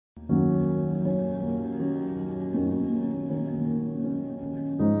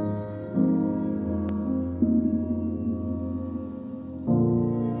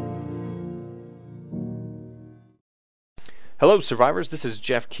Hello survivors, this is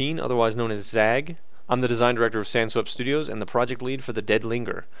Jeff Keane, otherwise known as Zag. I'm the design director of Sandswept Studios and the project lead for The Dead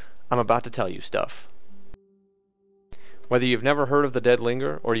Linger. I'm about to tell you stuff. Whether you've never heard of The Dead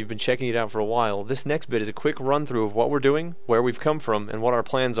Linger or you've been checking it out for a while, this next bit is a quick run through of what we're doing, where we've come from, and what our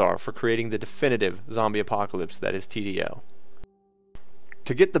plans are for creating the definitive zombie apocalypse that is TDL.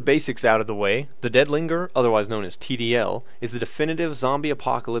 To get the basics out of the way, The Dead Linger, otherwise known as TDL, is the definitive zombie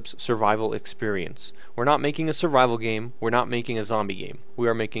apocalypse survival experience. We're not making a survival game, we're not making a zombie game. We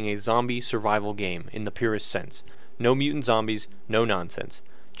are making a zombie survival game in the purest sense. No mutant zombies, no nonsense.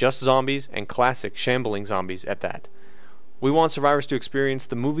 Just zombies, and classic shambling zombies at that. We want survivors to experience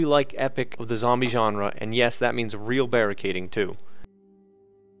the movie-like epic of the zombie genre, and yes, that means real barricading too.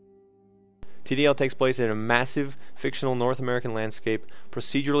 TDL takes place in a massive, fictional North American landscape,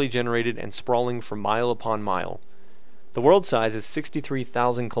 procedurally generated and sprawling for mile upon mile. The world size is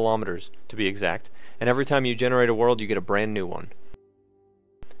 63,000 kilometers, to be exact, and every time you generate a world you get a brand new one.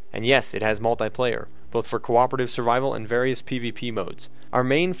 And yes, it has multiplayer, both for cooperative survival and various PvP modes. Our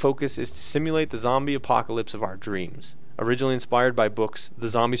main focus is to simulate the zombie apocalypse of our dreams, originally inspired by books The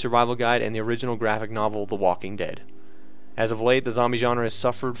Zombie Survival Guide and the original graphic novel The Walking Dead. As of late, the zombie genre has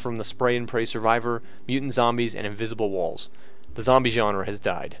suffered from the spray and pray survivor, mutant zombies, and invisible walls. The zombie genre has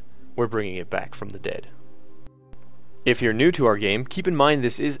died. We're bringing it back from the dead. If you're new to our game, keep in mind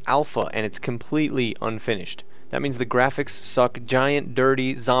this is alpha and it's completely unfinished. That means the graphics suck giant,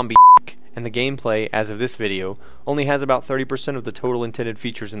 dirty zombie and the gameplay, as of this video, only has about 30% of the total intended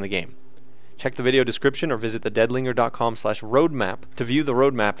features in the game. Check the video description or visit thedeadlinger.com/roadmap to view the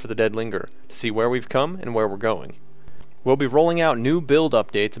roadmap for The Dead Linger, to see where we've come and where we're going. We'll be rolling out new build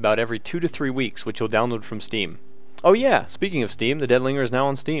updates about every 2 to 3 weeks, which you'll download from Steam. Oh yeah, speaking of Steam, The Dead Linger is now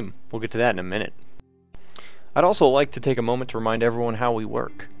on Steam. We'll get to that in a minute. I'd also like to take a moment to remind everyone how we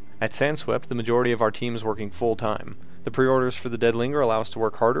work. At Sandswept, the majority of our team is working full-time. The pre-orders for The Dead Linger allow us to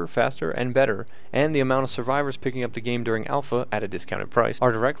work harder, faster, and better, and the amount of survivors picking up the game during alpha, at a discounted price,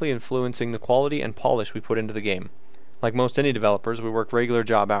 are directly influencing the quality and polish we put into the game. Like most indie developers, we work regular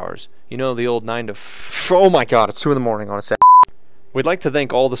job hours. You know, the old 9 to oh my god, it's 2 in the morning on a Saturday. We'd like to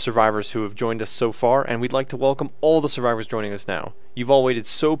thank all the survivors who have joined us so far, and we'd like to welcome all the survivors joining us now. You've all waited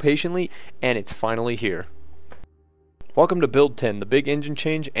so patiently, and it's finally here. Welcome to Build 10, the big engine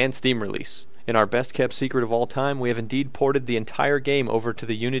change and Steam release. In our best kept secret of all time, we have indeed ported the entire game over to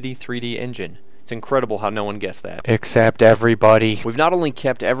the Unity 3D engine. It's incredible how no one guessed that. Except everybody. We've not only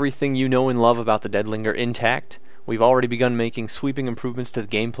kept everything you know and love about The Dead Linger intact, we've already begun making sweeping improvements to the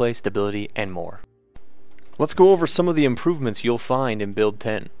gameplay, stability, and more. Let's go over some of the improvements you'll find in Build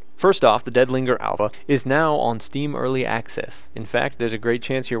 10. First off, The Dead Linger Alpha is now on Steam Early Access. In fact, there's a great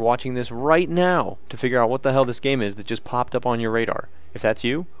chance you're watching this right now to figure out what the hell this game is that just popped up on your radar. If that's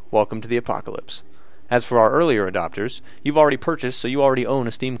you, welcome to the apocalypse. As for our earlier adopters, you've already purchased, so you already own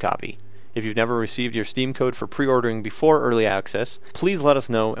a Steam copy. If you've never received your Steam code for pre-ordering before Early Access, please let us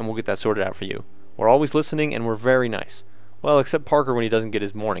know and we'll get that sorted out for you. We're always listening and we're very nice. Well, except Parker when he doesn't get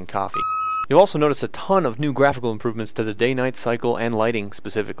his morning coffee. You'll also notice a ton of new graphical improvements to the day-night cycle and lighting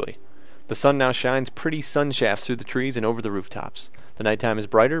specifically. The sun now shines pretty sun shafts through the trees and over the rooftops. The nighttime is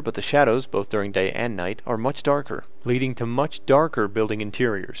brighter, but the shadows, both during day and night, are much darker, leading to much darker building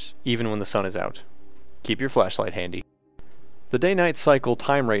interiors, even when the sun is out. Keep your flashlight handy. The day-night cycle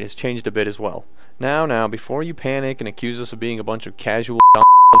time rate has changed a bit as well. Now, before you panic and accuse us of being a bunch of casual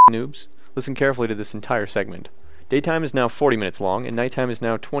noobs, listen carefully to this entire segment. Daytime is now 40 minutes long, and nighttime is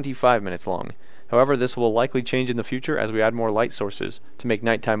now 25 minutes long. However, this will likely change in the future as we add more light sources to make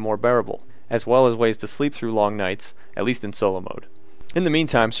nighttime more bearable, as well as ways to sleep through long nights, at least in solo mode. In the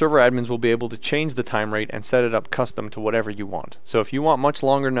meantime, server admins will be able to change the time rate and set it up custom to whatever you want. So if you want much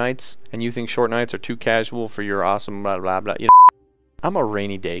longer nights, and you think short nights are too casual for your awesome blah blah blah, I'm a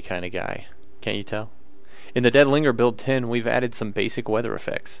rainy day kind of guy. Can't you tell? In The Dead Linger Build 10, we've added some basic weather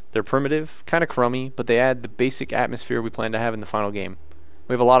effects. They're primitive, kinda crummy, but they add the basic atmosphere we plan to have in the final game.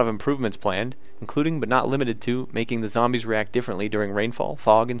 We have a lot of improvements planned, including but not limited to making the zombies react differently during rainfall,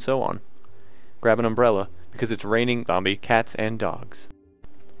 fog, and so on. Grab an umbrella, because it's raining zombie cats and dogs.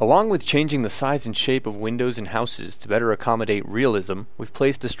 Along with changing the size and shape of windows in houses to better accommodate realism, we've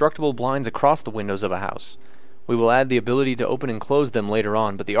placed destructible blinds across the windows of a house. We will add the ability to open and close them later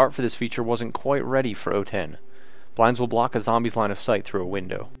on, but the art for this feature wasn't quite ready for O10. Blinds will block a zombie's line of sight through a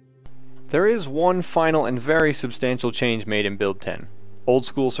window. There is one final and very substantial change made in Build 10. Old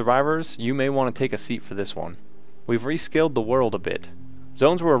school survivors, you may want to take a seat for this one. We've rescaled the world a bit.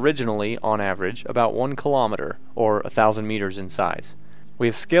 Zones were originally, on average, about 1 kilometer, or 1,000 meters in size. We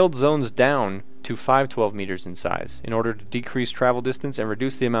have scaled zones down to 512 meters in size, in order to decrease travel distance and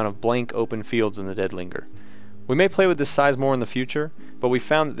reduce the amount of blank open fields in The Dead Linger. We may play with this size more in the future, but we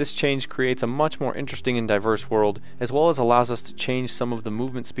found that this change creates a much more interesting and diverse world, as well as allows us to change some of the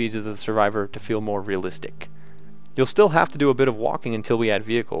movement speeds of the survivor to feel more realistic. You'll still have to do a bit of walking until we add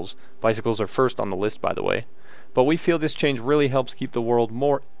vehicles. Bicycles are first on the list, by the way. But we feel this change really helps keep the world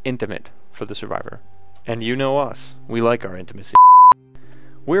more intimate for the survivor. And you know us. We like our intimacy.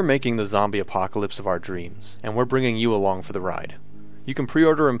 We're making the zombie apocalypse of our dreams, and we're bringing you along for the ride. You can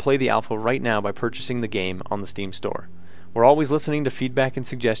pre-order and play the alpha right now by purchasing the game on the Steam store. We're always listening to feedback and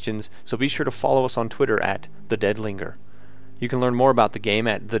suggestions, so be sure to follow us on Twitter at The Dead Linger. You can learn more about the game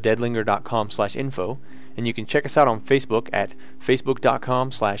at thedeadlinger.com/info, and you can check us out on Facebook at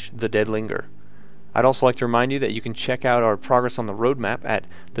facebook.com/thedeadlinger. I'd also like to remind you that you can check out our progress on the roadmap at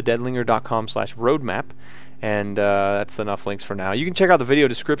thedeadlinger.com/roadmap, and that's enough links for now. You can check out the video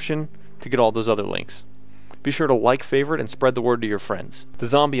description to get all those other links. Be sure to like, favorite, and spread the word to your friends. The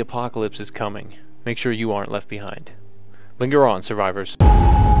zombie apocalypse is coming. Make sure you aren't left behind. Linger on, survivors.